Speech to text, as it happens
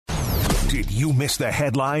Did you miss the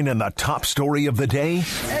headline and the top story of the day?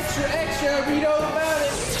 Extra, extra, read all about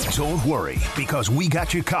it. Don't worry, because we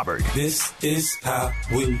got you covered. This is how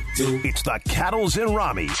we do. It's the Cattles and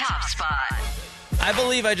Ramie Top Spot. I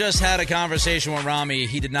believe I just had a conversation with Ramie.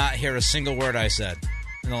 He did not hear a single word I said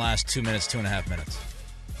in the last 2 minutes, 2.5 minutes.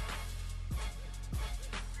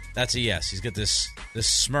 That's a yes. He's got this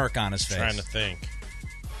smirk on his face. Trying to think.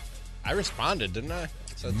 I responded, didn't I?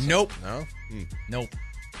 Nope. No? Nope.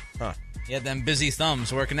 Huh. He had them busy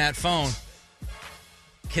thumbs working that phone.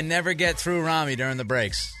 Can never get through Ramie during the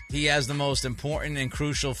breaks. He has the most important and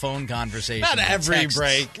crucial phone conversation. Not every texts.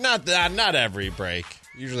 break. Not every break.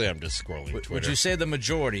 Usually I'm just scrolling Twitter. Would you say the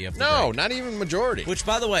majority of the No, break? not even majority. Which,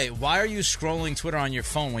 by the way, why are you scrolling Twitter on your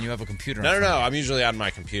phone when you have a computer in No. front of you? I'm usually on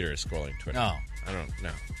my computer scrolling Twitter. No. I don't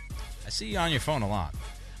know. I see you on your phone a lot.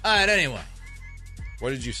 All right, anyway.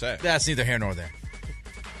 What did you say? That's neither here nor there.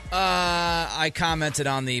 I commented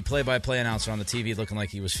on the play-by-play announcer on the TV looking like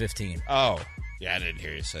he was 15. Oh. Yeah, I didn't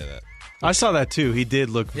hear you say that. I saw that too. He did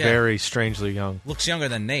look very strangely young. Looks younger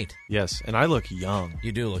than Nate. Yes, and I look young.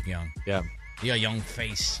 You do look young. Yeah. You got a young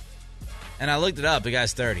face. And I looked it up. The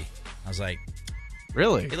guy's 30. I was like,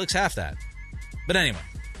 Really? he looks half that. But anyway,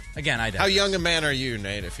 again, I digress. How young a man are you,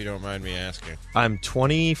 Nate, if you don't mind me asking? I'm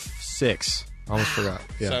 26. Almost forgot.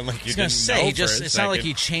 Yeah. Sound like you I was didn't going to say, know for a it sounded like second.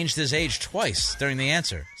 he changed his age twice during the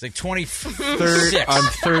answer. It's like 26. I'm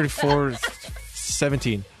 34,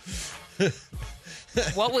 17.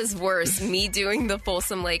 What was worse, me doing the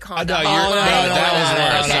Folsom Lake Honda? No, Hall that was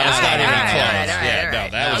worse. Okay, That was not even close. all right. Yeah, no,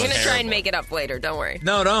 that I'm was going to try terrible. and make it up later. Don't worry.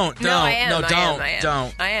 No, don't. No, I am. No, I don't. am. I am.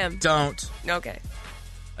 Don't. I am. Don't. Okay.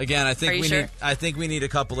 Again, I Are think you we sure? need. I think we need a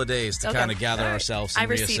couple of days to Okay. kind of gather All right. ourselves and I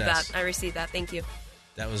received reassess. that. I received that. Thank you.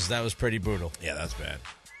 That was pretty brutal. Yeah, that's bad.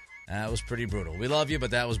 That was pretty brutal. We love you,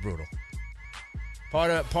 but that was brutal.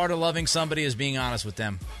 Part of loving somebody is being honest with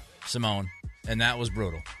them, Simone, and that was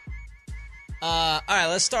brutal. All right,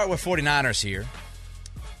 let's start with 49ers here.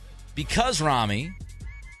 Because, Ramie,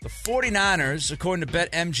 the 49ers, according to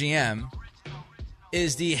BetMGM,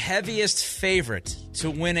 is the heaviest favorite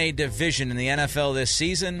to win a division in the NFL this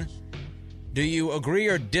season. Do you agree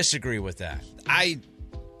or disagree with that? I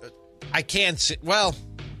can't see. Well,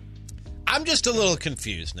 I'm just a little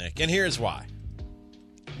confused, Nick, and here's why.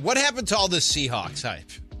 What happened to all this Seahawks hype?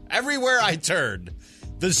 Everywhere I turned,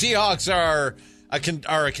 the Seahawks are a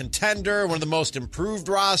contender, one of the most improved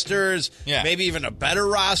rosters, maybe even a better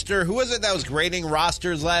roster. Who was it that was grading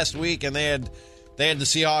rosters last week, and they had the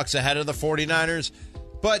Seahawks ahead of the 49ers?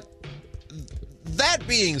 But that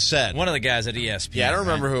being said, One of the guys at ESPN. yeah, I don't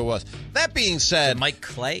remember who it was. That being said, Mike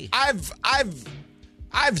Clay.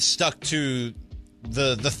 I've stuck to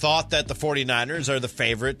the thought that the 49ers are the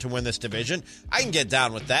favorite to win this division. I can get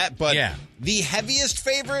down with that, but the heaviest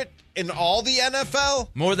favorite in all the NFL?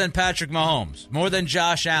 More than Patrick Mahomes, more than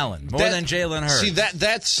Josh Allen, more than Jalen Hurts. See,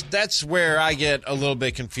 that's where I get a little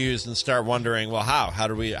bit confused and start wondering, well, how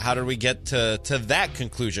do we get to that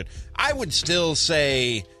conclusion? I would still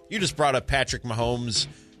say you just brought up Patrick Mahomes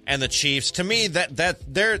and the Chiefs. To me, that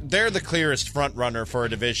they're the clearest front runner for a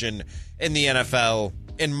division in the NFL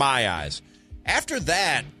in my eyes. After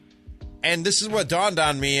that, and this is what dawned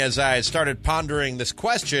on me as I started pondering this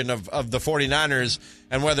question of the 49ers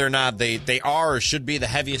and whether or not they are or should be the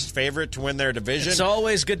heaviest favorite to win their division. It's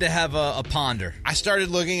always good to have a ponder. I started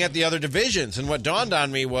looking at the other divisions, and what dawned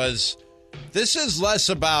on me was this is less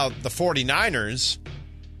about the 49ers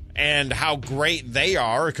and how great they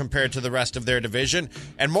are compared to the rest of their division,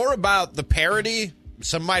 and more about the parity,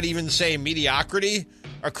 some might even say mediocrity,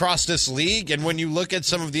 across this league. And when you look at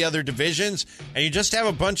some of the other divisions and you just have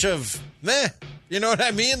a bunch of meh, you know what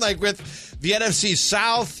I mean? Like with the NFC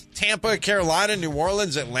South, Tampa, Carolina, New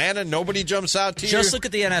Orleans, Atlanta, nobody jumps out to you. Just look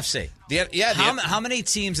at the NFC. How many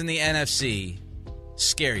teams in the NFC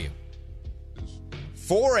scare you?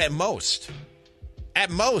 4 at most. At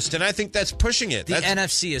most, and I think that's pushing it. The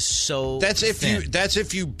NFC is so thin. That's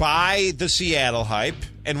if you buy the Seattle hype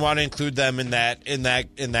and want to include them in that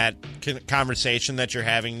conversation that you're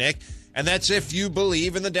having, Nick. And that's if you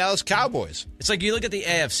believe in the Dallas Cowboys. It's like you look at the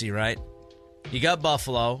AFC, right? You got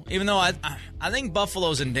Buffalo, even though I think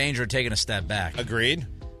Buffalo's in danger of taking a step back. Agreed.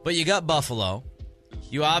 But you got Buffalo.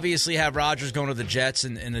 You obviously have Rodgers going to the Jets,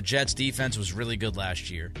 and the Jets' defense was really good last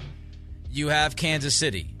year. You have Kansas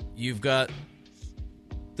City. You've got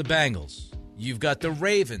the Bengals. You've got the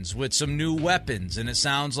Ravens with some new weapons, and it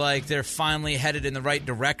sounds like they're finally headed in the right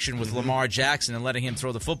direction with Lamar Jackson and letting him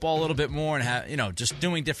throw the football a little bit more and just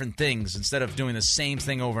doing different things instead of doing the same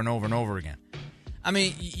thing over and over and over again. I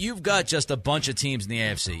mean, you've got just a bunch of teams in the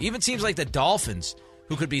AFC. Even teams like the Dolphins,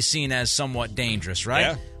 who could be seen as somewhat dangerous, right?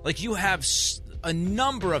 Yeah. Like you have a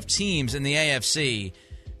number of teams in the AFC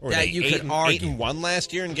that you could argue. 8-1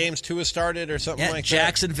 last year in games 2 has started or something like that.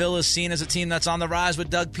 Jacksonville is seen as a team that's on the rise, but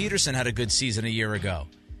Doug Peterson had a good season a year ago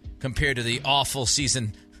compared to the awful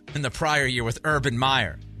season in the prior year with Urban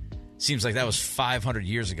Meyer. Seems like that was 500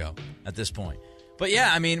 years ago at this point. But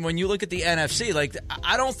yeah, I mean, when you look at the NFC, like,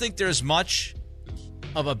 I don't think there's much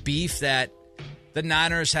of a beef that the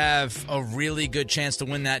Niners have a really good chance to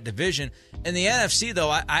win that division. In the NFC, though,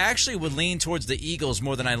 I actually would lean towards the Eagles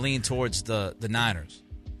more than I lean towards the Niners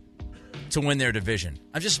to win their division.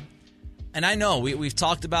 And I know we've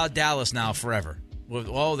talked about Dallas now forever.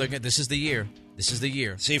 Oh, this is the year. This is the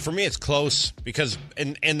year. See, for me, it's close because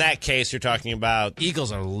in that case, you're talking about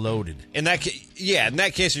Eagles are loaded. In that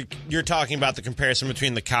case, you're talking about the comparison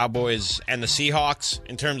between the Cowboys and the Seahawks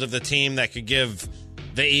in terms of the team that could give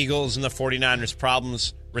the Eagles and the 49ers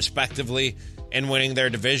problems, respectively, in winning their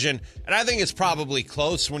division. And I think it's probably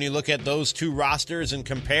close when you look at those two rosters and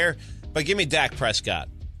compare. But give me Dak Prescott.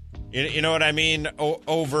 You know what I mean?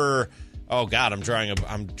 Over, oh God, I'm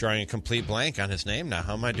drawing a complete blank on his name now.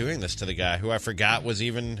 How am I doing this to the guy who I forgot was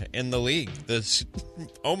even in the league?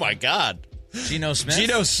 Oh my God, Geno Smith.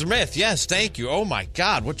 Geno Smith. Yes, thank you. Oh my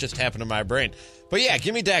God, what just happened to my brain? But yeah,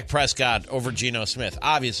 give me Dak Prescott over Geno Smith,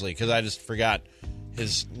 obviously, because I just forgot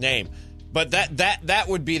his name. But that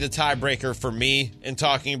would be the tiebreaker for me in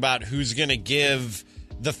talking about who's going to give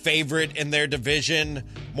the favorite in their division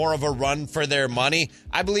more of a run for their money.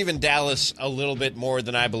 I believe in Dallas a little bit more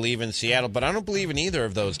than I believe in Seattle, but I don't believe in either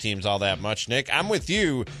of those teams all that much, Nick. I'm with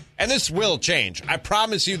you, and this will change. I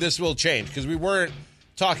promise you this will change, because we weren't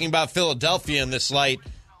talking about Philadelphia in this light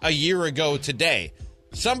a year ago today.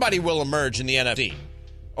 Somebody will emerge in the NFC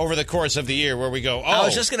over the course of the year where we go, oh, I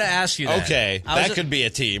was just going to ask you that. Okay, that could be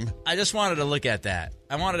a team. I just wanted to look at that.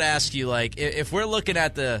 I wanted to ask you, like, if we're looking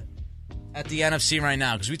at the NFC right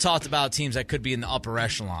now, because we talked about teams that could be in the upper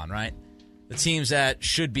echelon, right? The teams that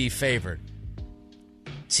should be favored.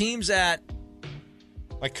 Teams that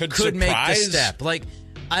like could make the step. Like,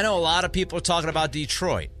 I know a lot of people are talking about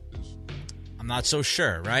Detroit. I'm not so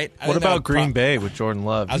sure, right? What about Green Bay with Jordan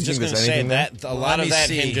Love? I was just going to say that a lot of that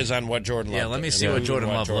hinges on what Jordan Love does. Yeah, let me see what Jordan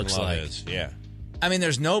Love looks like. Yeah. I mean,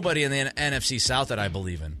 there's nobody in the NFC South that I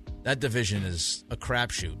believe in. That division is a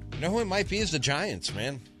crapshoot. You know who it might be is the Giants,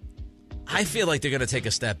 man. I feel like they're going to take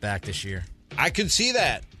a step back this year. I could see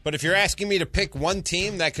that. But if you're asking me to pick one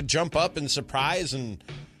team that could jump up and surprise and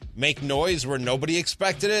make noise where nobody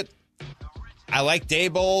expected it, I like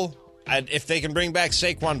Daboll. If they can bring back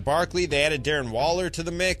Saquon Barkley, they added Darren Waller to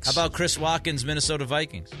the mix. How about Chris Watkins' Minnesota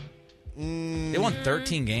Vikings? They won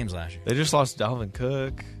 13 games last year. They just lost Dalvin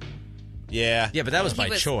Cook. Yeah. Yeah, but that was by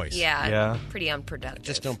choice. Yeah, pretty unproductive.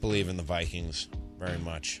 Just don't believe in the Vikings very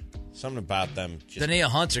much. Something about them. Danielle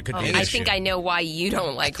Hunter could be I think I know why you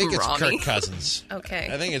don't like Ramie. I think it's Kirk Cousins. Okay.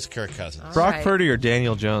 I think it's Kirk Cousins. Brock Purdy or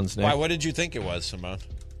Daniel Jones, Nick? Why? What did you think it was, Simone?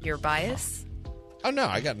 Your bias? Oh, no.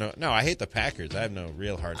 I hate the Packers. I have no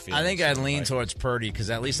real hard feelings. I think I'd lean towards Purdy because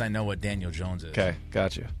at least I know what Daniel Jones is. Okay,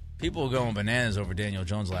 gotcha. People were going bananas over Daniel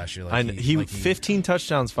Jones last year. 15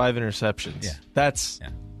 touchdowns, 5 interceptions. Yeah. That's...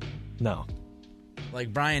 Yeah. No.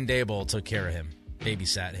 Like Brian Daboll took care of him,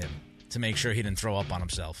 babysat him to make sure he didn't throw up on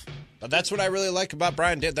himself. But that's what I really like about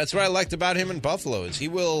Brian Daboll. That's what I liked about him in Buffalo is he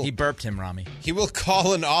burped him, Ramie. He will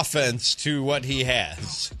call an offense to what he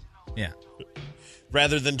has. Yeah.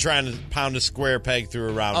 Rather than trying to pound a square peg through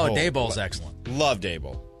a round hole. Oh, Daboll's excellent. Love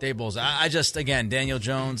Daboll. I just, again, Daniel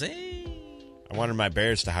Jones. I wanted my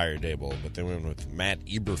Bears to hire Daboll, but they went with Matt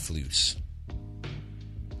Eberflus.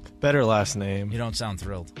 Better last name. You don't sound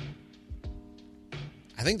thrilled.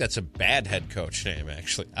 I think that's a bad head coach name,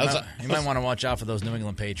 actually. You might want to watch out for those New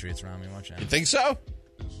England Patriots, Ramie. Watch out. You think so?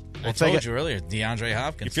 I told you earlier, DeAndre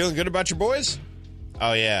Hopkins. You feeling good about your boys?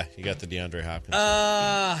 Oh, yeah. You got the DeAndre Hopkins.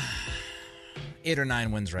 8 or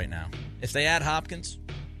 9 wins right now. If they add Hopkins,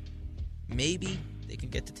 maybe they can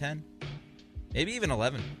get to 10. Maybe even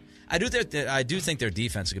 11. I do think their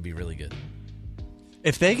defense could be really good.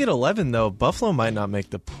 If they get 11, though, Buffalo might not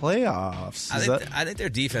make the playoffs. I think their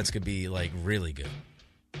defense could be, like, really good.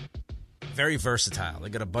 Very versatile. They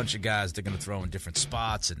got a bunch of guys they're going to throw in different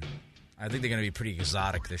spots, and I think they're going to be pretty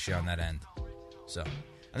exotic this year on that end. So,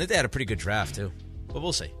 I think they had a pretty good draft, too. But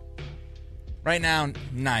we'll see. Right now,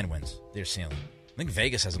 9 wins. Their ceiling. I think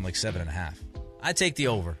Vegas has them like 7.5. I take the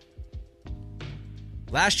over.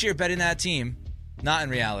 Last year, betting that team, not in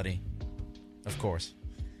reality, of course.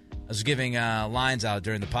 I was giving lines out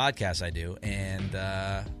during the podcast I do, and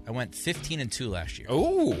I went 15-2 last year.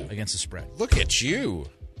 Oh, against the spread. Look at you.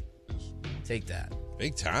 Take that.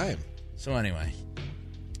 Big time. So anyway,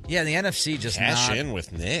 yeah, the NFC just cash in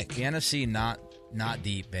with Nick. The NFC not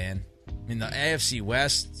deep, man. I mean, the AFC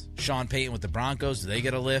West, Sean Payton with the Broncos, do they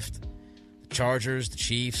get a lift? The Chargers, the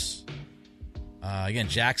Chiefs. Again,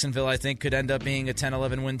 Jacksonville, I think, could end up being a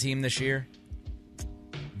 10-11 win team this year.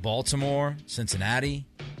 Baltimore, Cincinnati.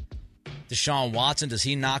 Deshaun Watson, does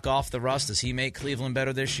he knock off the rust? Does he make Cleveland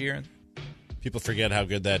better this year? People forget how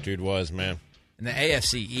good that dude was, man. And the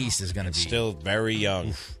AFC East is going to be still very young.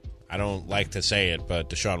 Oof. I don't like to say it, but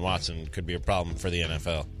Deshaun Watson could be a problem for the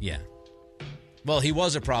NFL. Yeah. Well, he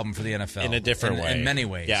was a problem for the NFL. In a different way. In many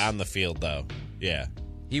ways. Yeah, on the field, though. Yeah.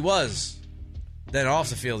 He was. Then off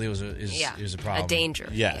the field, he was a problem. A danger.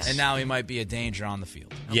 Yes. And now he might be a danger on the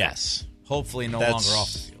field. Okay. Yes. Hopefully no longer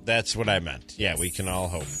off the field. That's what I meant. Yeah, we can all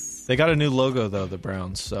hope. They got a new logo, though, the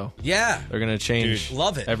Browns, so yeah, they're going to change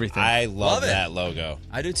love it. Everything. I love that logo.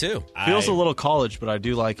 I do, too. Feels a little college, but I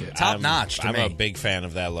do like it. Top notch to I'm me. a big fan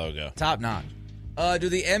of that logo. Top notch. Do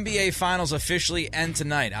the NBA Finals officially end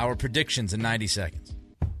tonight? Our predictions in 90 seconds.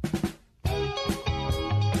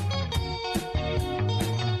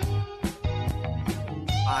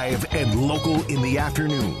 Live and local in the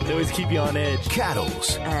afternoon. They always keep you on edge.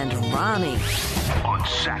 Cattles and Ramie on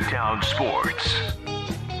Sacktown Sports.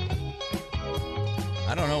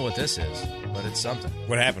 I don't know what this is, but it's something.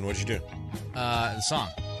 What happened? What'd you do? The song.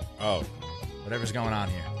 Oh. Whatever's going on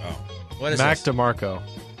here. Oh. What is Mac this? DeMarco.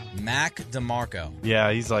 Mac DeMarco.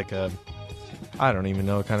 Yeah, he's like I don't even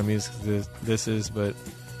know what kind of music this is, but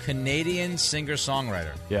Canadian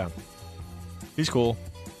singer-songwriter. Yeah. He's cool.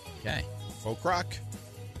 Okay. Folk rock?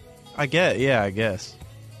 I guess.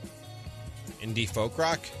 Indie folk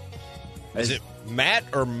rock? Is it Matt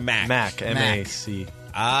or Mac? Mac, M-A-C.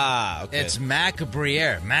 Ah, okay. It's Mac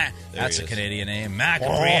Briere. That's a Canadian name. Mac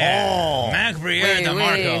Briere. Oh. Mac Briere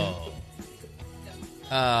DeMarco.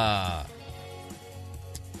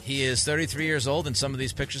 He is 33 years old. In some of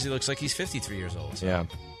these pictures, he looks like he's 53 years old. So. Yeah.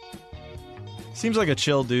 Seems like a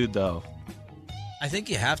chill dude, though. I think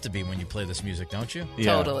you have to be when you play this music, don't you?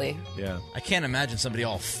 Yeah. Totally. Yeah. I can't imagine somebody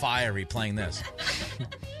all fiery playing this.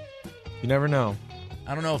 You never know.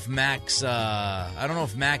 I don't know if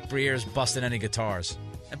Mac Brier's busting any guitars.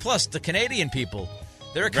 And plus, the Canadian people,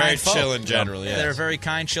 they're a kind folk. Very chill in general, yeah. They're a very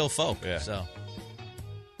kind, chill folk. Yeah. So,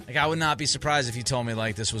 I would not be surprised if you told me,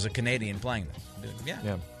 this was a Canadian playing this.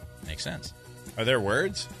 Yeah. Makes sense. Are there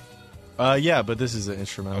words? Yeah, but this is an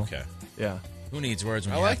instrumental. Okay. Yeah. Who needs words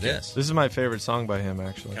when you like have this? This is my favorite song by him,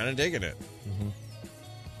 actually. Kind of digging it. Mm-hmm.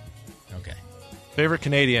 Okay. Favorite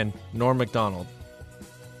Canadian, Norm Macdonald.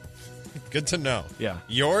 Good to know. Yeah.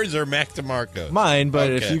 Yours or Mac DeMarco? Mine,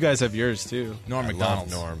 but if you guys have yours, too. Norm Macdonald.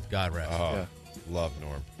 Norm. God rest. Oh, yeah. Love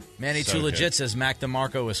Norm. Manny So Too Legit good. says Mac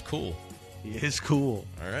DeMarco is cool. He is cool.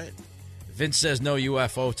 All right. Vince says no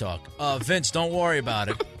UFO talk. Vince, don't worry about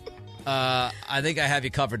it. I think I have you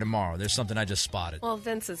covered tomorrow. There's something I just spotted. Well,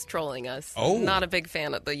 Vince is trolling us. Oh. Not a big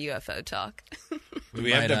fan of the UFO talk. Do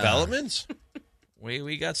we have developments?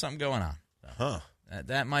 We got something going on. Huh.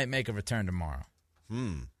 That might make a return tomorrow.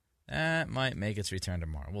 That might make its return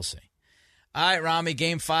tomorrow. We'll see. All right, Ramie,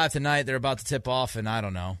 Game 5 tonight. They're about to tip off, and I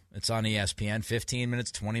don't know. It's on ESPN. 15 minutes,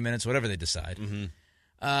 20 minutes, whatever they decide.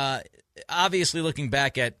 Obviously, looking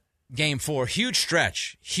back at Game 4, huge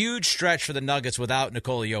stretch for the Nuggets without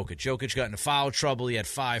Nikola Jokic. Jokic got into foul trouble. He had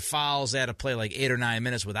 5 fouls. They had to play 8 or 9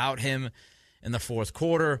 minutes without him in the fourth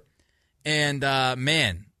quarter. And,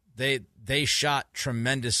 man, they shot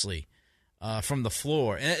tremendously from the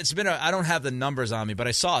floor. And it's been I don't have the numbers on me, but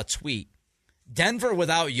I saw a tweet. Denver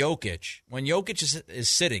without Jokic, when Jokic is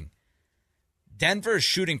sitting, Denver's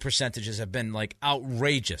shooting percentages have been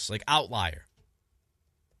outrageous, outlier.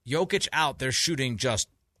 Jokic out, they're shooting just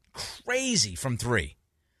crazy from 3.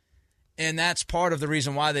 And that's part of the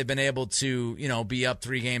reason why they've been able to, be up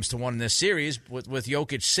 3-1 in this series with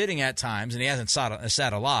Jokic sitting at times, and he hasn't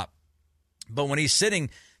sat a lot. But when he's sitting,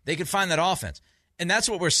 they can find that offense. And that's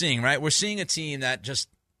what we're seeing, right? We're seeing a team that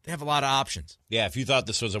they have a lot of options. Yeah, if you thought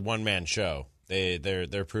this was a one-man show,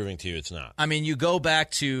 they're proving to you it's not. I mean, you go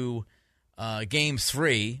back to Game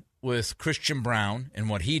 3 with Christian Brown and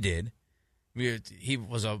what he did. He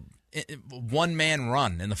was a one-man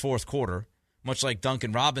run in the fourth quarter, much like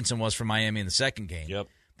Duncan Robinson was for Miami in the second game. Yep.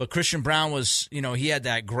 But Christian Brown was, he had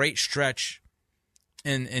that great stretch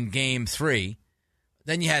in Game 3.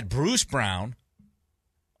 Then you had Bruce Brown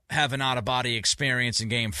have an out-of-body experience in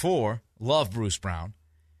Game 4. Love Bruce Brown.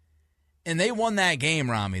 And they won that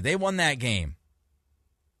game, Ramie. They won that game.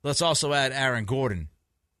 Let's also add Aaron Gordon,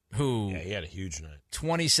 who... Yeah, he had a huge night.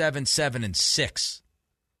 27, 7, and 6.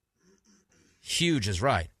 Huge is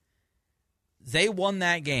right. They won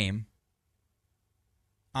that game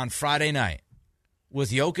on Friday night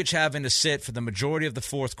with Jokic having to sit for the majority of the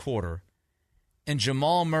fourth quarter and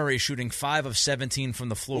Jamal Murray shooting 5 of 17 from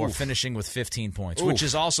the floor, finishing with 15 points, which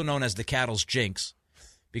is also known as the Cattle's jinx,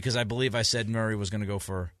 because I believe I said Murray was going to go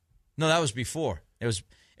for – no, that was before. It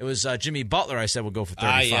was Jimmy Butler I said would go for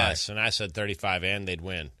 35. Yes, and I said 35 and they'd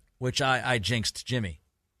win. Which I jinxed Jimmy.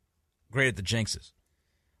 Great at the jinxes.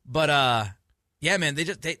 But, yeah, man,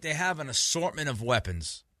 they have an assortment of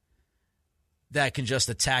weapons that can just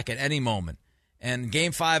attack at any moment. And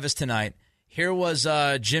Game 5 is tonight. Here was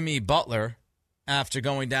Jimmy Butler after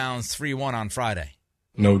going down 3-1 on Friday.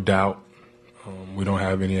 No doubt. We don't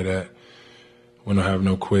have any of that. We don't have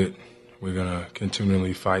no quit. We're going to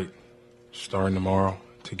continually fight starting tomorrow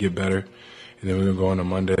to get better. And then we're going to go on a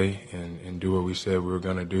Monday and do what we said we were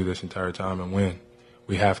going to do this entire time and win.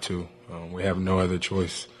 We have to. We have no other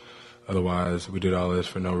choice. Otherwise, we did all this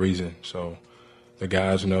for no reason. So the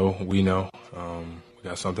guys know, we know. We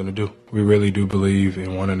got something to do. We really do believe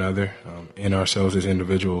in one another, in ourselves as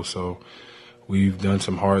individuals. So we've done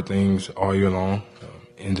some hard things all year long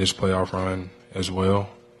in this playoff run as well.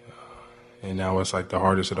 And now it's like the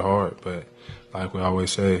hardest of the hard. But like we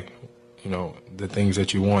always say, you know, the things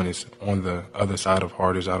that you want is on the other side of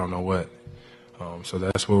hard as I don't know what. So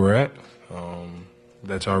that's where we're at.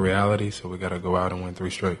 That's our reality. So we got to go out and win 3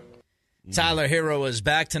 straight. Tyler Hero is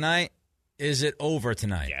back tonight. Is it over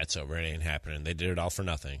tonight? Yeah, it's over. It ain't happening. They did it all for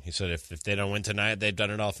nothing. He said if they don't win tonight, they've done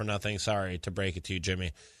it all for nothing. Sorry to break it to you,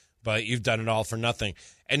 Jimmy, but you've done it all for nothing.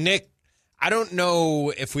 And, Nick, I don't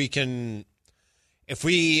know if we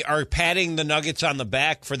are patting the Nuggets on the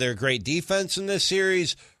back for their great defense in this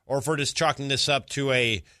series or if we're just chalking this up to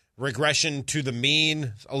a regression to the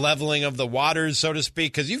mean, a leveling of the waters, so to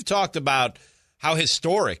speak, because you've talked about how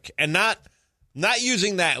historic, and not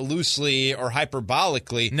using that loosely or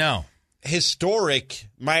hyperbolically. No. Historic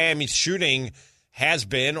Miami's shooting has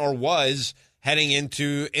been or was heading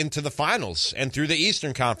into the finals and through the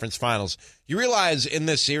Eastern Conference Finals. You realize in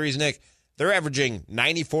this series, Nick, they're averaging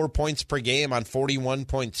 94 points per game on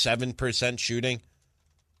 41.7% shooting.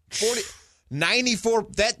 94,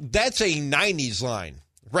 that's a 90s line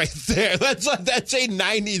right there. That's a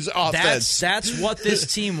 90s offense. That's what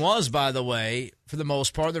this team was, by the way, for the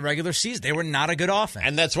most part of the regular season. They were not a good offense.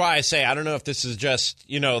 And that's why I say I don't know if this is just,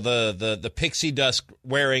 you know, the pixie dust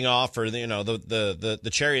wearing off or the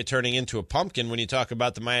chariot turning into a pumpkin when you talk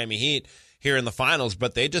about the Miami Heat here in the finals,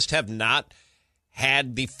 but they just have not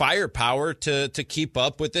had the firepower to keep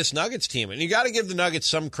up with this Nuggets team. And you got to give the Nuggets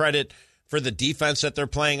some credit for the defense that they're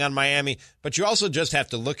playing on Miami, but you also just have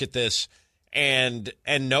to look at this and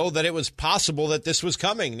know that it was possible that this was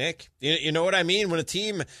coming, Nick. You know what I mean? When a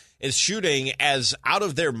team is shooting as out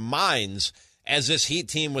of their minds as this Heat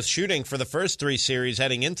team was shooting for the first 3 series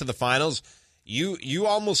heading into the finals, you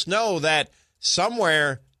almost know that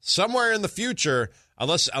somewhere in the future,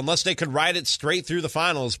 unless they could ride it straight through the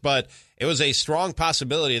finals, but it was a strong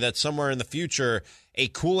possibility that somewhere in the future a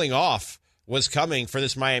cooling off was coming for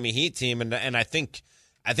this Miami Heat team, and I think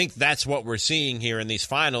that's what we're seeing here in these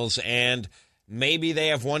finals, and maybe they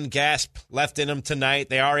have one gasp left in them tonight.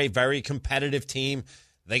 They are a very competitive team.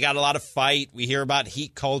 They got a lot of fight. We hear about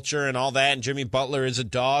Heat culture and all that, and Jimmy Butler is a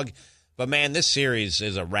dog. But, man, this series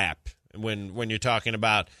is a wrap when you're talking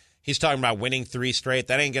about – he's talking about winning 3 straight.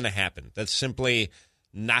 That ain't going to happen. That's simply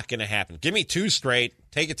not going to happen. Give me 2 straight.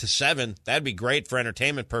 Take it to 7. That'd be great for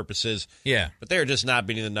entertainment purposes. Yeah. But they're just not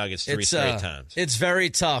beating the Nuggets 3 straight times. It's very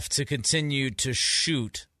tough to continue to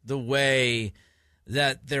shoot the way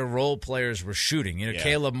that their role players were shooting. You know, Yeah.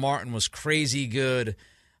 Caleb Martin was crazy good.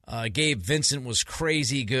 Gabe Vincent was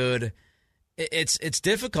crazy good. It's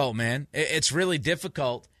difficult, man. It's really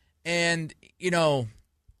difficult. And, you know,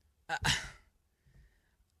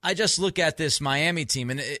 I just look at this Miami team,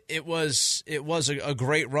 and it was a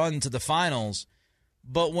great run to the finals.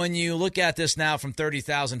 But when you look at this now from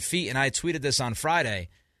 30,000 feet, and I tweeted this on Friday,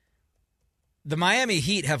 the Miami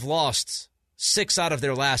Heat have lost 6 out of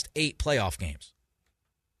their last 8 playoff games.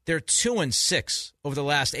 They're 2-6 over the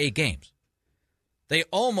last 8 games. They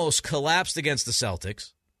almost collapsed against the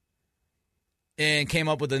Celtics and came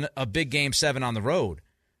up with a big Game 7 on the road.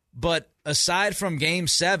 But aside from Game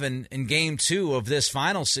 7 and Game 2 of this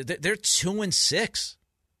final, they're 2-6.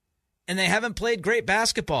 And they haven't played great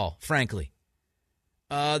basketball, frankly.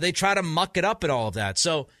 They try to muck it up and all of that.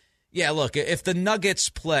 So, yeah, look, if the Nuggets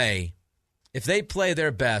play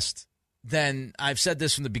their best, then I've said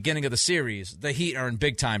this from the beginning of the series, the Heat are in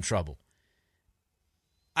big-time trouble.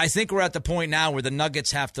 I think we're at the point now where the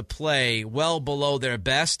Nuggets have to play well below their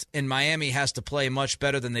best, and Miami has to play much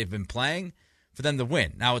better than they've been playing for them to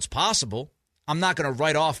win. Now, it's possible. I'm not going to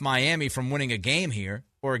write off Miami from winning a game here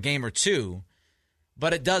or a game or 2,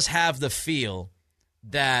 but it does have the feel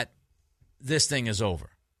that this thing is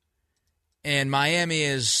over. And Miami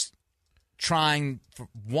is trying for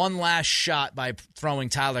one last shot by throwing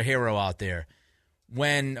Tyler Hero out there.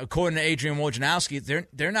 When, according to Adrian Wojnarowski,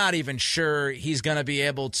 they're not even sure he's going to be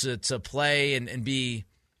able to play and be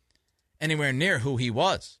anywhere near who he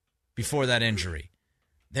was before that injury.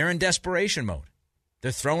 They're in desperation mode.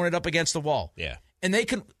 They're throwing it up against the wall. Yeah. And they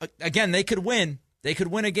could win. They could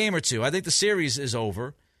win a game or two. I think the series is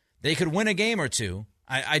over. They could win a game or two.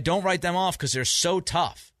 I don't write them off because they're so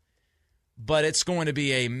tough. But it's going to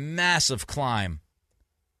be a massive climb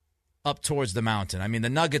up towards the mountain. I mean, the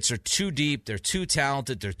Nuggets are too deep. They're too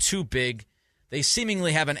talented. They're too big. They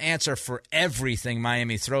seemingly have an answer for everything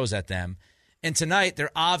Miami throws at them. And tonight, they're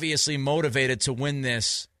obviously motivated to win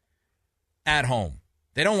this at home.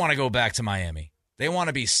 They don't want to go back to Miami. They want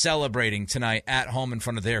to be celebrating tonight at home in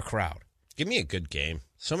front of their crowd. Give me a good game.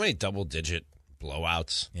 So many double-digit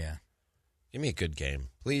blowouts. Yeah. Give me a good game,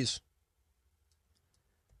 please.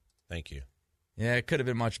 Thank you. Yeah, it could have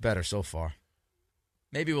been much better so far.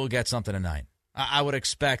 Maybe we'll get something tonight. I would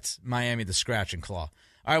expect Miami to scratch and claw.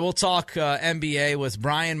 All right, we'll talk NBA with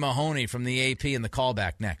Brian Mahoney from the AP and the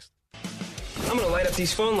callback next. I'm going to light up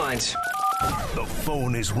these phone lines. The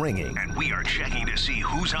phone is ringing, and we are checking to see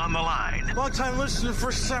who's on the line. Long-time listener,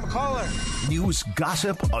 first-time caller. News,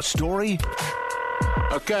 gossip, a story.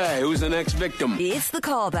 Okay, who's the next victim? It's the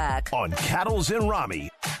callback On Cattles and Ramie.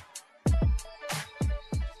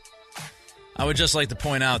 I would just like to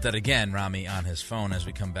point out that, again, Ramie on his phone as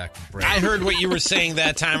we come back from break. I heard what you were saying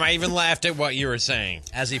that time. I even laughed at what you were saying.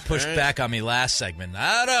 As he pushed back on me last segment.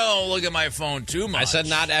 I don't look at my phone too much. I said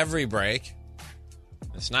not every break.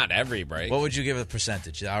 It's not every break. What would you give it a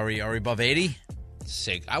percentage? Are we above 80?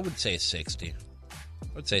 I would say 60. I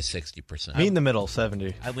would say 60%. Me in the middle,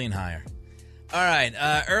 70. I'd lean higher. All right.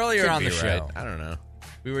 Earlier on the show, right. I don't know.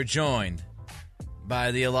 We were joined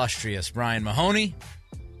by the illustrious Brian Mahoney,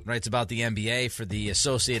 writes about the NBA for the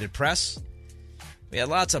Associated Press. We had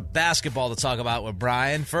lots of basketball to talk about with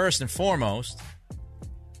Brian. First and foremost,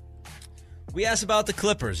 we asked about the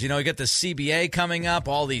Clippers. You know, you got the CBA coming up,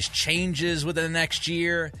 all these changes within the next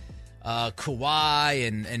year. Kawhi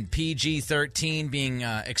and PG-13 being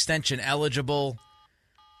extension eligible.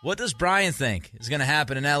 What does Brian think is going to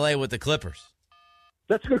happen in L.A. with the Clippers?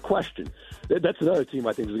 That's a good question. That's another team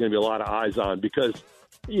I think there's going to be a lot of eyes on because,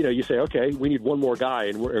 you know, you say, okay, we need one more guy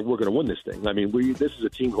and we're going to win this thing. I mean, this is a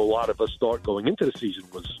team who a lot of us thought going into the season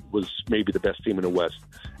was maybe the best team in the West.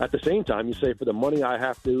 At the same time, you say for the money I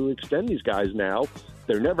have to extend these guys now,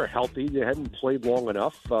 they're never healthy. They hadn't played long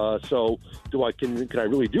enough. So can I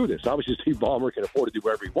really do this? Obviously, Steve Ballmer can afford to do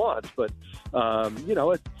whatever he wants, but you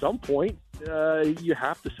know, at some point, you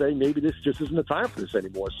have to say maybe this just isn't the time for this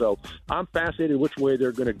anymore. So I'm fascinated which way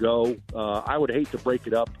they're going to go. I would hate to break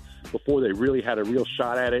it up before they really had a real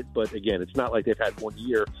shot at it. But again, it's not like they've had 1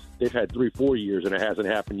 year. They've had 3-4 years, and it hasn't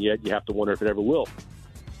happened yet. You have to wonder if it ever will.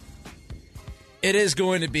 It is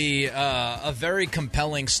going to be a very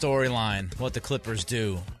compelling storyline, what the Clippers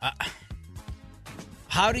do.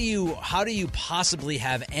 How do you possibly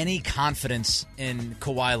have any confidence in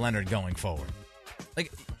Kawhi Leonard going forward?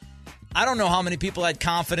 Like, I don't know how many people had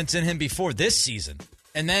confidence in him before this season.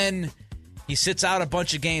 And then he sits out a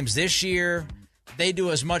bunch of games this year. They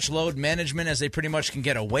do as much load management as they pretty much can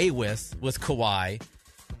get away with Kawhi.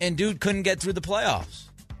 And dude couldn't get through the playoffs.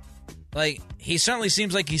 Like, he certainly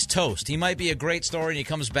seems like he's toast. He might be a great story and he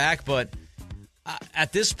comes back, but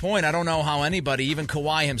at this point, I don't know how anybody, even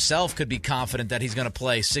Kawhi himself, could be confident that he's going to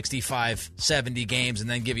play 65, 70 games and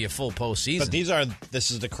then give you a full postseason. But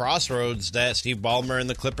this is the crossroads that Steve Ballmer and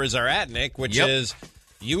the Clippers are at, Nick, which is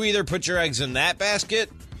you either put your eggs in that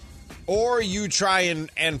basket or you try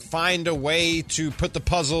and find a way to put the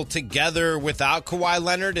puzzle together without Kawhi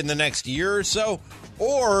Leonard in the next year or so,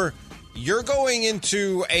 or you're going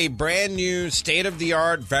into a brand new,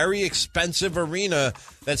 state-of-the-art, very expensive arena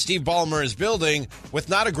that Steve Ballmer is building with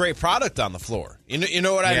not a great product on the floor. You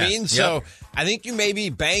know what I mean? Yep. So I think you maybe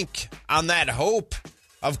bank on that hope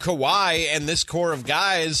of Kawhi and this core of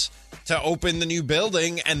guys to open the new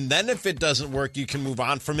building, and then if it doesn't work, you can move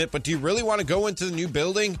on from it. But do you really want to go into the new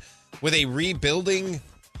building with a rebuilding,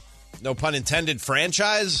 no pun intended,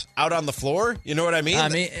 franchise out on the floor? You know what I mean? I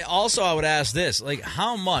mean, also I would ask this, like,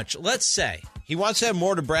 how much, let's say. He wants to have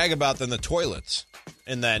more to brag about than the toilets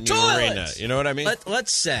in that new arena. You know what I mean?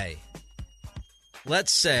 Let's say,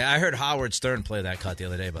 I heard Howard Stern play that cut the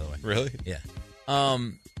other day, by the way. Really? Yeah.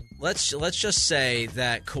 Let's just say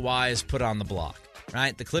that Kawhi is put on the block,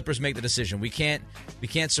 right? The Clippers make the decision. We can't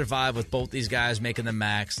survive with both these guys making the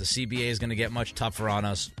max. The CBA is going to get much tougher on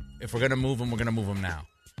us. If we're going to move them, we're going to move them now.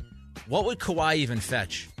 What would Kawhi even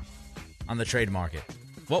fetch on the trade market?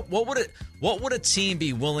 What would a team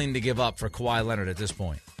be willing to give up for Kawhi Leonard at this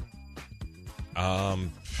point? I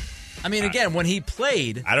mean, again, when he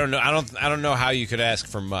played, I don't know. I don't know how you could ask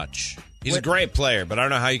for much. He's a great player, but I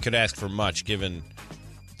don't know how you could ask for much given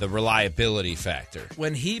the reliability factor.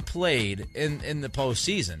 When he played in the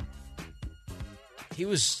postseason, he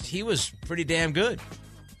was pretty damn good.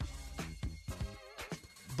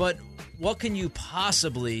 But what can you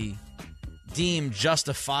possibly deem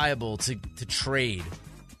justifiable to trade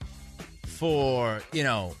for,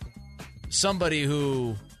 somebody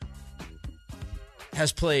who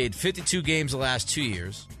has played 52 games the last 2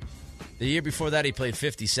 years? The year before that, he played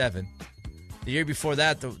 57. The year before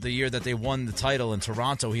that, the year that they won the title in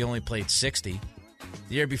Toronto, he only played 60.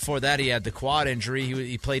 The year before that, he had the quad injury.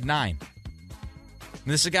 He played 9.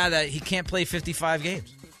 And this is a guy that he can't play 55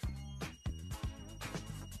 games.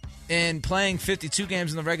 And playing 52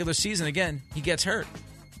 games in the regular season, again, he gets hurt.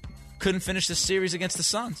 Couldn't finish the series against the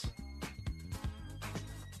Suns.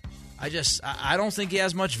 I don't think he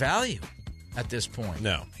has much value at this point.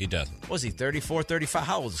 No, he doesn't. Was he 34, 35?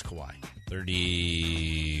 How old is Kawhi?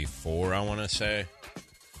 34, I want to say.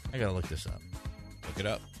 I got to look this up. Look it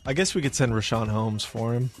up. I guess we could send Rashawn Holmes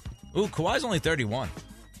for him. Ooh, Kawhi's only 31.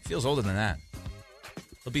 Feels older than that.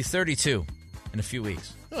 He'll be 32 in a few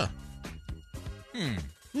weeks. Huh.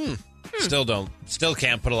 Still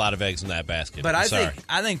can't put a lot of eggs in that basket. But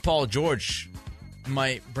I think Paul George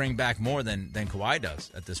might bring back more than Kawhi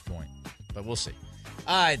does at this point. But we'll see.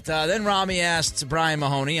 All right, then Ramie asked Brian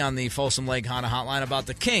Mahoney on the Folsom Lake Honda Hotline about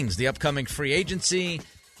the Kings, the upcoming free agency,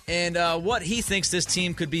 and what he thinks this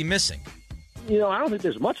team could be missing. I don't think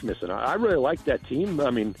there's much missing. I really like that team. I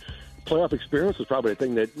mean, playoff experience was probably the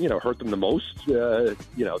thing that, hurt them the most.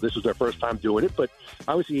 This was their first time doing it, but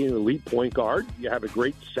obviously an elite point guard. You have a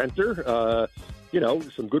great center,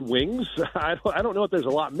 some good wings. I don't know if there's a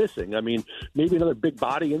lot missing. I mean, maybe another big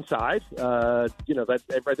body inside. That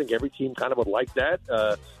I think every team kind of would like that.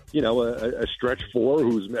 A stretch four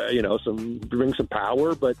who's, brings some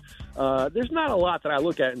power. But there's not a lot that I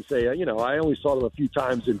look at and say, I only saw them a few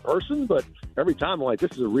times in person, but every time I'm like,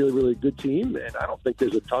 this is a really, really good team. And I don't think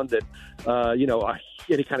there's a ton that,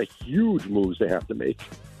 any kind of huge moves they have to make.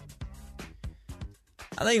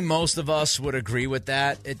 I think most of us would agree with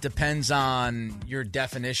that. It depends on your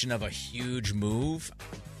definition of a huge move.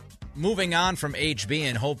 Moving on from HB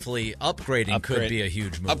and hopefully upgrading could be a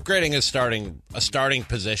huge move. Upgrading a starting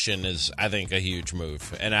position is, I think, a huge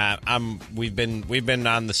move, and we've been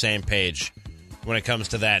on the same page when it comes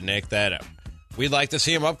to that, Nick. That we'd like to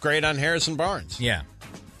see him upgrade on Harrison Barnes. Yeah,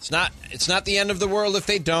 it's not the end of the world if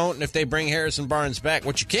they don't, and if they bring Harrison Barnes back.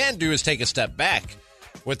 What you can do is take a step back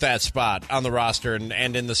with that spot on the roster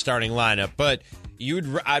and in the starting lineup. But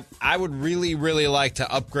I would really, really like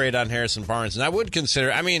to upgrade on Harrison Barnes. And I would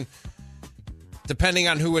consider, depending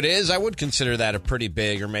on who it is, I would consider that a pretty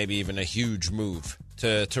big or maybe even a huge move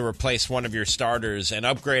to replace one of your starters and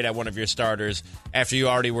upgrade at one of your starters after you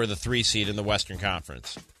already were the 3 seed in the Western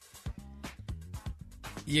Conference.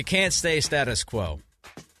 You can't stay status quo.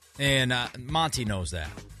 And Monty knows that.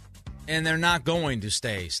 And they're not going to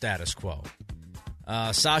stay status quo.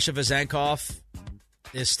 Sasha Vezenkov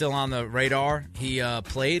is still on the radar. He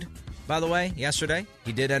played, by the way, yesterday.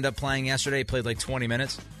 He did end up playing yesterday. He played like 20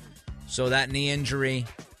 minutes. So that knee injury,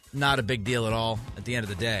 not a big deal at all at the end of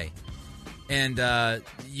the day. And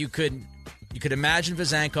you could imagine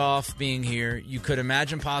Vezenkov being here. You could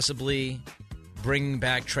imagine possibly bringing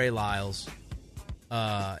back Trey Lyles.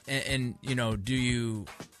 Do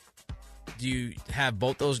you have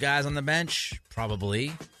both those guys on the bench?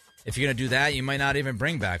 Probably. If you're going to do that, you might not even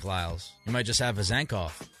bring back Lyles. You might just have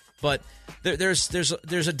Vezenkov. But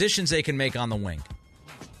there's additions they can make on the wing.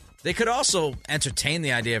 They could also entertain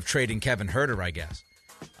the idea of trading Kevin Huerter, I guess.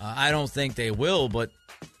 I don't think they will, but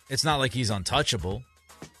it's not like he's untouchable.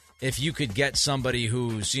 If you could get somebody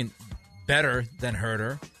who's better than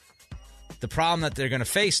Huerter, the problem that they're going to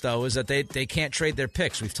face, though, is that they can't trade their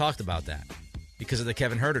picks. We've talked about that because of the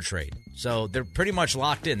Kevin Huerter trade. So they're pretty much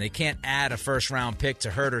locked in. They can't add a first-round pick to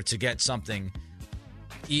Huerter to get something,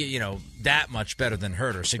 that much better than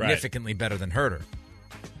Huerter, significantly better than Huerter.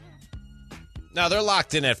 No, they're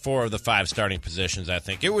locked in at 4 of the 5 starting positions, I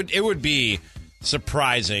think. It would be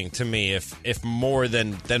surprising to me if more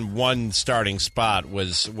than one starting spot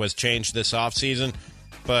was changed this offseason.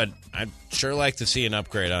 But I'd sure like to see an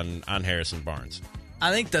upgrade on Harrison Barnes.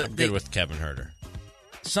 I think I'm good with Kevin Huerter.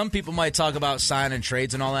 Some people might talk about sign and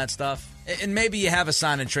trades and all that stuff. And maybe you have a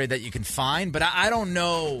sign and trade that you can find, but I don't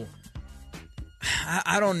know.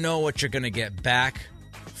 I don't know what you're going to get back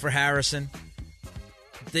for Harrison.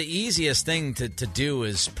 The easiest thing to do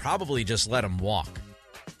is probably just let him walk.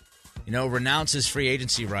 renounce his free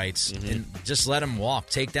agency rights and just let him walk.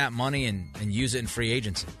 Take that money and use it in free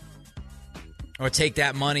agency. Or take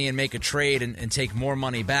that money and make a trade and take more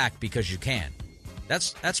money back because you can.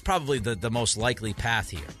 That's probably the most likely path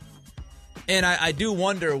here. And I do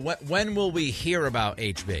wonder, when will we hear about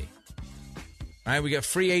HB? All right, we got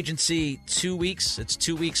free agency 2 weeks. It's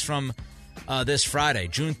 2 weeks from this Friday,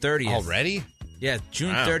 June 30th. Already? Yeah,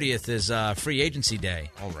 June 30th is free agency day.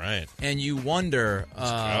 All right. And you wonder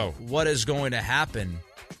what is going to happen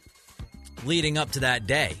leading up to that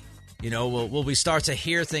day. Will we start to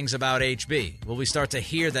hear things about HB? Will we start to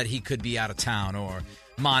hear that he could be out of town or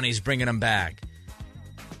Monty's bringing him back?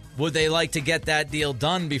 Would they like to get that deal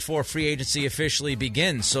done before free agency officially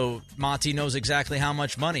begins so Monty knows exactly how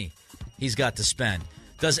much money he's got to spend?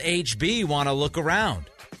 Does HB want to look around?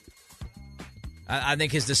 I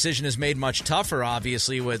think his decision is made much tougher,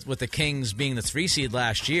 obviously, with the Kings being the 3 seed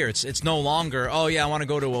last year. It's no longer, I want to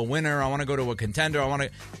go to a winner, I want to go to a contender,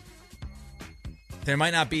 There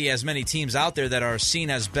might not be as many teams out there that are seen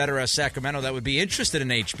as better as Sacramento that would be interested in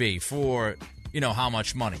HB for, how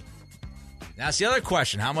much money. That's the other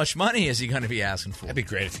question. How much money is he going to be asking for? That'd be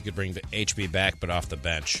great if you could bring the HB back, but off the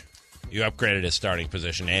bench. You upgraded his starting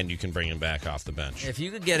position, and you can bring him back off the bench. If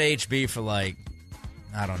you could get HB for, I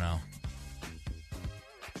don't know.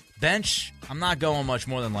 Bench, I'm not going much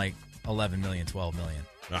more than, 11 million, 12 million.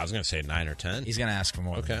 No, I was going to say 9 or 10. He's going to ask for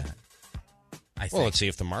more than that. I think. Well, let's see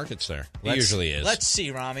if the market's there. It usually is. Let's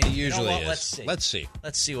see, Ramie. It usually is. Let's see.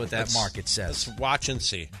 Let's see what that market says. Let's watch and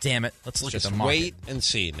see. Damn it. Let's look at the Just market. wait and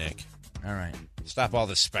see, Nick. All right. Stop all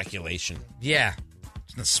this speculation. Yeah.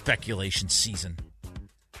 It's the speculation season.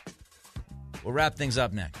 We'll wrap things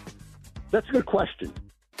up next. That's a good question.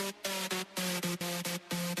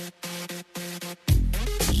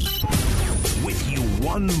 With you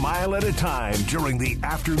 1 mile at a time during the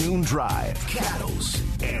afternoon drive. Cattles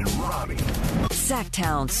and Ramie.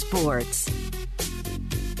 Sacktown Sports.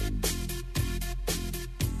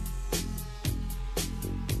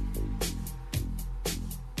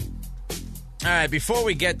 All right, before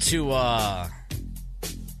we get to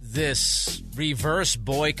this reverse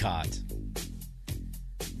boycott,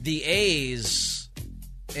 the A's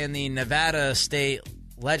and the Nevada State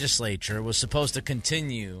Legislature was supposed to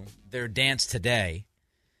continue their dance today.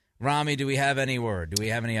 Ramie, do we have any word? Do we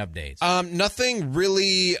have any updates? Nothing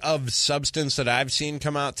really of substance that I've seen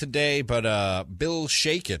come out today, but Bill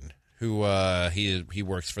Shaken, who he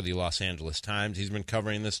works for the Los Angeles Times, he's been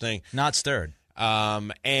covering this thing. Not stirred.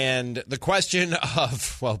 And the question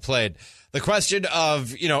of, well played, the question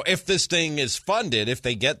of, if this thing is funded, if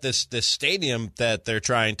they get this stadium that they're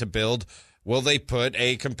trying to build, will they put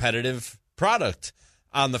a competitive product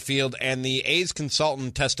on the field? And the A's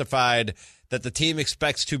consultant testified that the team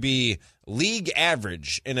expects to be league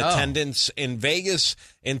average in attendance in Vegas.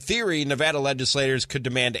 In theory, Nevada legislators could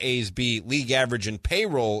demand A's be league average in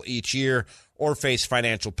payroll each year or face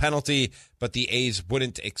financial penalty, but the A's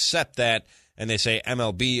wouldn't accept that. And they say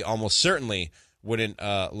MLB almost certainly wouldn't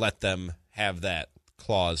let them have that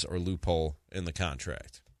clause or loophole in the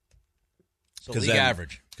contract. So league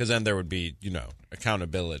average. Because then there would be,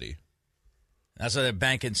 accountability. That's why they're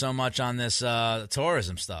banking so much on this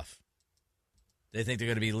tourism stuff. They think they're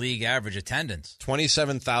going to be league average attendance.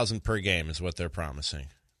 27,000 per game is what they're promising.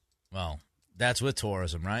 Well, that's with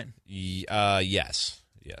tourism, right? Yes.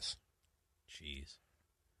 Jeez.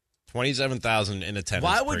 27,000 in attendance.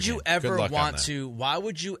 Why would you ever want to? Why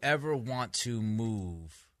would you ever want to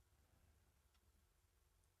move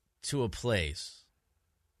to a place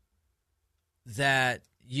that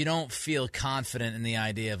you don't feel confident in the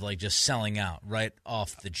idea of just selling out right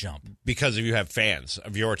off the jump? Because you have fans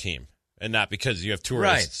of your team and not because you have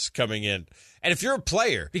tourists coming in. And if you're a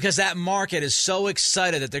player. Because that market is so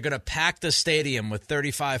excited that they're going to pack the stadium with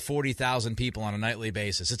 35,000, 40,000 people on a nightly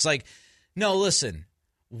basis. It's no, listen.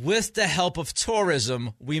 With the help of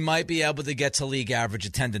tourism, we might be able to get to league average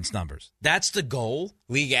attendance numbers. That's the goal.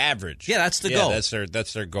 League average. Yeah, that's the goal.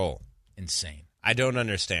 That's their goal. Insane. I don't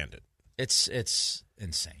understand it. It's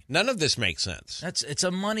insane. None of this makes sense. It's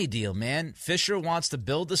a money deal, man. Fisher wants to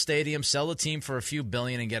build the stadium, sell the team for a few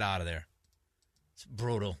billion, and get out of there. It's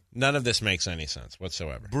brutal. None of this makes any sense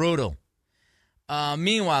whatsoever. Brutal.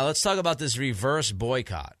 Meanwhile, let's talk about this reverse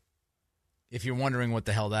boycott, if you're wondering what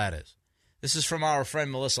the hell that is. This is from our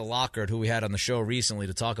friend Melissa Lockhart, who we had on the show recently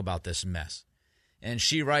to talk about this mess. And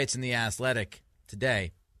she writes in The Athletic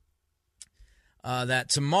today that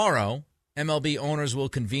tomorrow, MLB owners will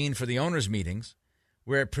convene for the owners' meetings,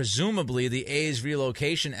 where presumably the A's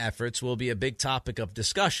relocation efforts will be a big topic of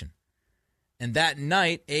discussion. And that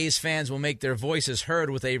night, A's fans will make their voices heard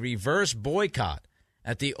with a reverse boycott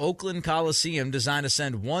at the Oakland Coliseum designed to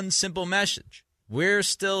send one simple message: we're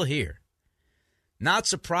still here. Not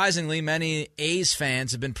surprisingly, many A's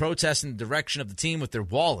fans have been protesting the direction of the team with their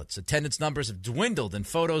wallets. Attendance numbers have dwindled, and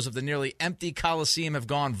photos of the nearly empty Coliseum have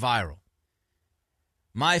gone viral.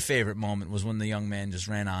 My favorite moment was when the young man just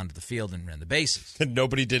ran onto the field and ran the bases. And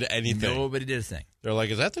nobody did anything. Nobody did a thing. They're like,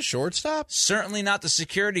 is that the shortstop? Certainly not the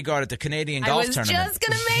sececurity guard at the Canadian Golf Tournament. I was just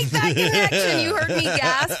going to make that connection. You heard me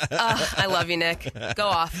gasp. I love you, Nick. Go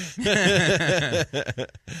off.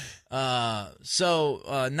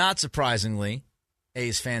 Not surprisingly,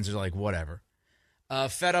 A's fans are like, whatever.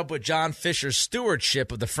 Fed up with John Fisher's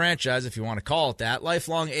stewardship of the franchise, if you want to call it that,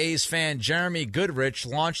 lifelong A's fan Jeremy Goodrich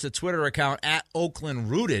launched a Twitter account at Oakland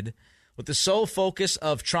Rooted with the sole focus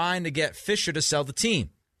of trying to get Fisher to sell the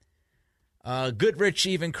team. Goodrich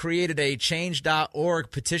even created a Change.org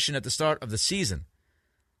petition at the start of the season.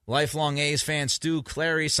 Lifelong A's fan Stu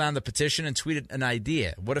Clary signed the petition and tweeted an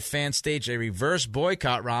idea. What if fans stage a reverse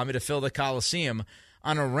boycott, Ramie, to fill the Coliseum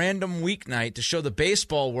on a random weeknight to show the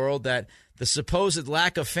baseball world that the supposed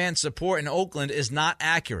lack of fan support in Oakland is not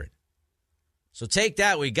accurate? So take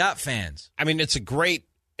that. We got fans. I mean, it's a great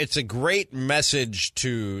message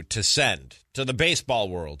to send to the baseball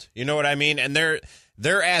world. You know what I mean? And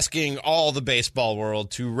they're asking all the baseball world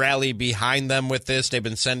to rally behind them with this. They've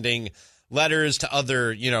been sending letters to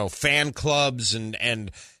other, fan clubs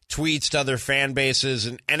and tweets to other fan bases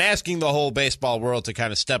and asking the whole baseball world to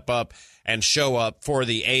kind of step up and show up for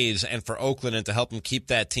the A's and for Oakland and to help them keep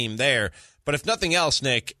that team there. But if nothing else,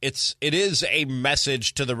 Nick, it is a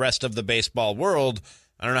message to the rest of the baseball world.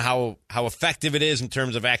 I don't know how effective it is in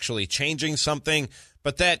terms of actually changing something,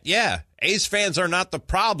 but that, A's fans are not the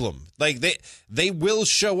problem. Like, they will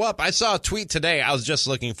show up. I saw a tweet today. I was just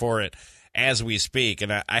looking for it as we speak,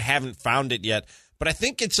 and I haven't found it yet. But I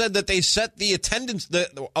think it said that they set the attendance,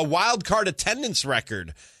 a wild card attendance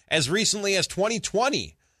record as recently as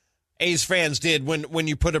 2020. A's fans did when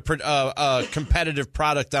you put a competitive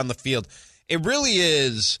product on the field. It really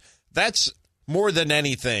is. That's more than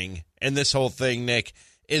anything in this whole thing, Nick,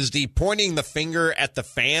 is the pointing the finger at the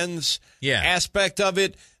fans aspect of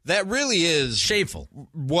it. That really is shameful.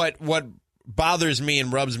 What bothers me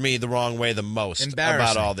and rubs me the wrong way the most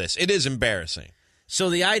about all this. It is embarrassing. So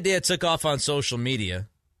the idea took off on social media,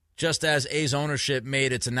 just as A's ownership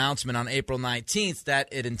made its announcement on April 19th that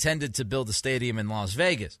it intended to build a stadium in Las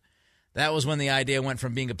Vegas. That was when the idea went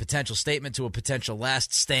from being a potential statement to a potential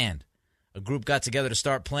last stand. A group got together to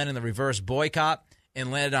start planning the reverse boycott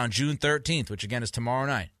and landed on June 13th, which again is tomorrow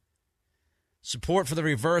night. Support for the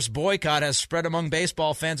reverse boycott has spread among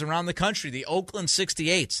baseball fans around the country. The Oakland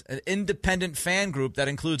 68s, an independent fan group that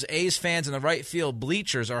includes A's fans in the right field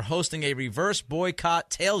bleachers, are hosting a reverse boycott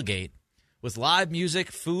tailgate with live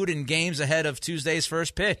music, food, and games ahead of Tuesday's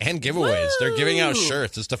first pitch. And giveaways. Woo! They're giving out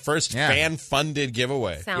shirts. It's the first fan-funded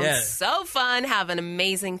giveaway. Sounds so fun. Have an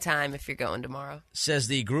amazing time if you're going tomorrow. Says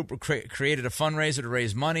the group created a fundraiser to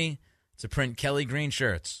raise money to print Kelly Green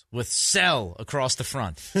shirts with "Sell" across the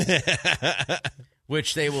front,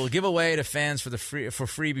 which they will give away to fans for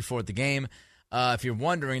free before the game. If you're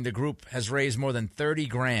wondering, the group has raised more than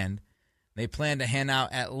 $30,000. They plan to hand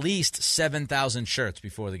out at least 7,000 shirts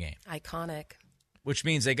before the game. Iconic. Which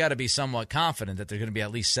means they got to be somewhat confident that there's going to be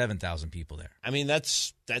at least 7,000 people there. I mean,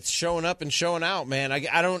 that's showing up and showing out, man.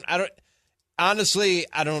 I don't honestly,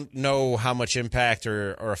 I don't know how much impact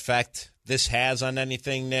or effect this has on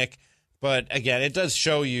anything, Nick. But again, it does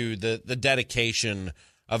show you the dedication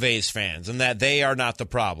of A's fans and that they are not the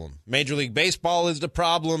problem. Major League Baseball is the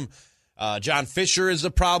problem. John Fisher is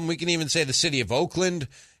the problem. We can even say the city of Oakland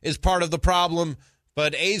is part of the problem.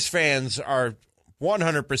 But A's fans are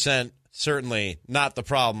 100% certainly not the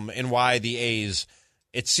problem in why the A's,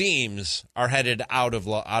 it seems, are headed out of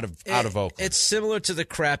Oakland. It's similar to the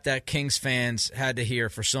crap that Kings fans had to hear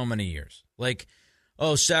for so many years. Like,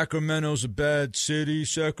 oh, Sacramento's a bad city.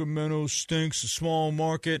 Sacramento stinks, a small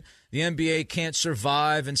market. The NBA can't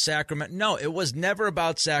survive in Sacramento. No, it was never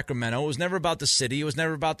about Sacramento. It was never about the city. It was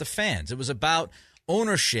never about the fans. It was about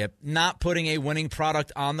ownership not putting a winning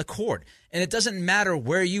product on the court. And it doesn't matter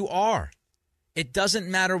where you are. It doesn't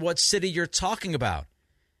matter what city you're talking about.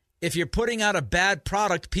 If you're putting out a bad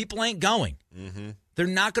product, people ain't going. Mm-hmm. They're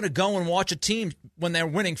not going to go and watch a team when they're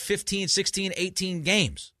winning 15, 16, 18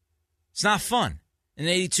 games. It's not fun. An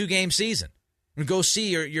 82-game season. And go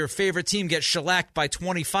see your favorite team get shellacked by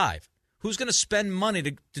 25. Who's going to spend money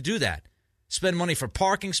to do that? Spend money for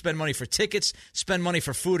parking, spend money for tickets, spend money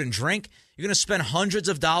for food and drink? You're going to spend hundreds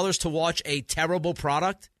of dollars to watch a terrible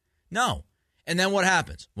product? No. And then what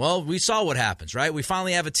happens? Well, we saw what happens, right? We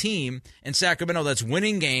finally have a team in Sacramento that's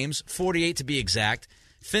winning games, 48 to be exact,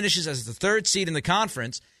 finishes as the 3rd seed in the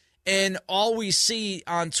conference, and all we see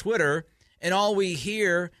on Twitter and all we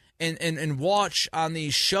hear and watch on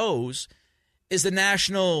these shows is the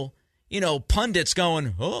national, pundits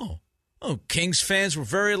going, oh, Kings fans were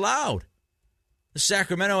very loud. The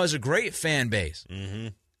Sacramento has a great fan base. Mm-hmm.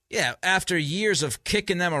 Yeah, after years of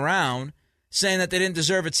kicking them around, saying that they didn't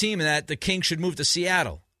deserve a team and that the Kings should move to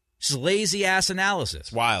Seattle. Just lazy-ass analysis.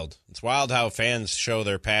 It's wild. It's wild how fans show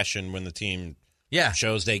their passion when the team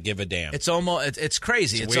shows they give a damn. It's almost it's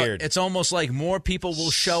crazy. It's weird. It's almost like more people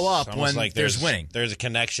will show up when there's winning. There's a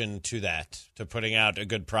connection to that, to putting out a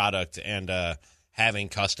good product and having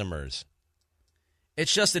customers.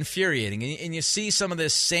 It's just infuriating. And you see some of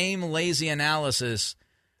this same lazy analysis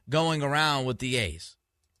going around with the A's.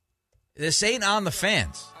 This ain't on the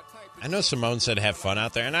fans. I know Simone said have fun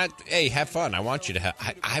out there, and have fun. I want you to have.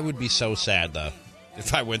 I would be so sad though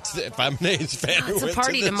if I'm an A's fan. It's a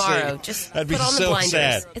party tomorrow. Just I'd put be on the so blinders.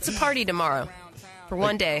 sad. It's a party tomorrow for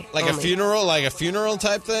one day. Like only. a funeral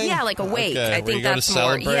type thing. Yeah, like a wake. Okay, I think that's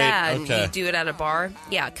more. Celebrate? Yeah, okay. and you do it at a bar.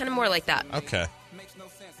 Yeah, kind of more like that. Okay.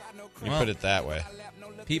 You put it that way.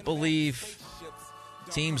 People leave,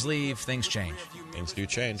 teams leave, things change. Things do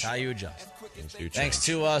change. How you adjust. Things do change. Thanks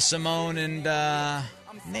to Simone and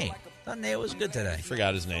Nate. I thought Nate was good today.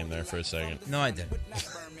 Forgot his name there for a second. No, I didn't.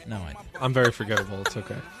 I'm very forgettable. It's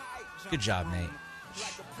okay. Good job, Nate.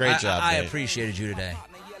 Great job, I Nate. appreciated you today.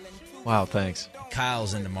 Wow, thanks.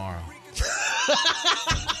 Kyle's in tomorrow.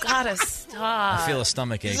 Gotta stop. I feel a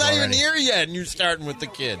stomach ache He's not already. even here yet, and you're starting with the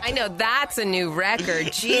kid. I know, that's a new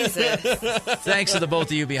record. Jesus. Thanks to the both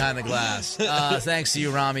of you behind the glass. Thanks to you,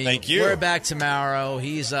 Ramie. Thank you. We're back tomorrow.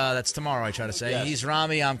 He's that's tomorrow, I try to say. Yes. He's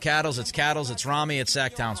Ramie. I'm Cattles. It's Ramie at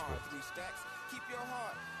Sacktown Sports.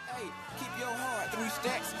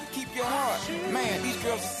 Keep your heart. Man, these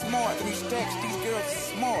girls are smart. 3 stacks, these girls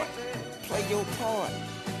are smart. Play your part.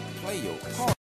 Play your part.